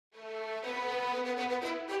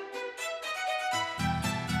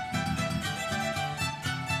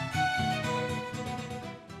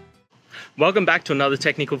Welcome back to another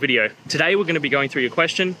technical video. Today we're going to be going through your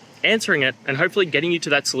question, answering it, and hopefully getting you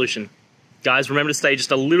to that solution. Guys, remember to stay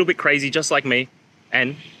just a little bit crazy just like me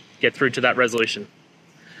and get through to that resolution.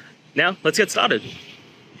 Now, let's get started.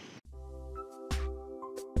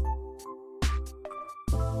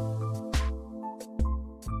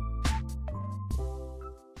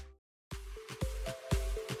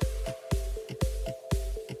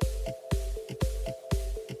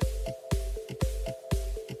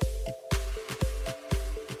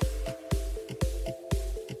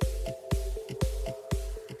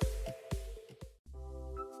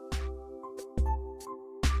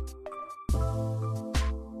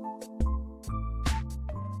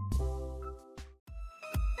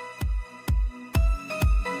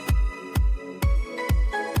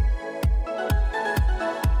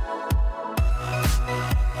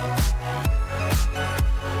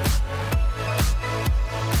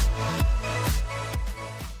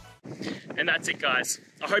 And that's it, guys.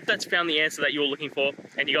 I hope that's found the answer that you were looking for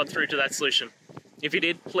and you got through to that solution. If you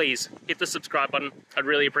did, please hit the subscribe button. I'd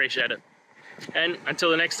really appreciate it. And until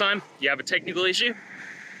the next time you have a technical issue,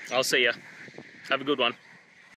 I'll see ya. Have a good one.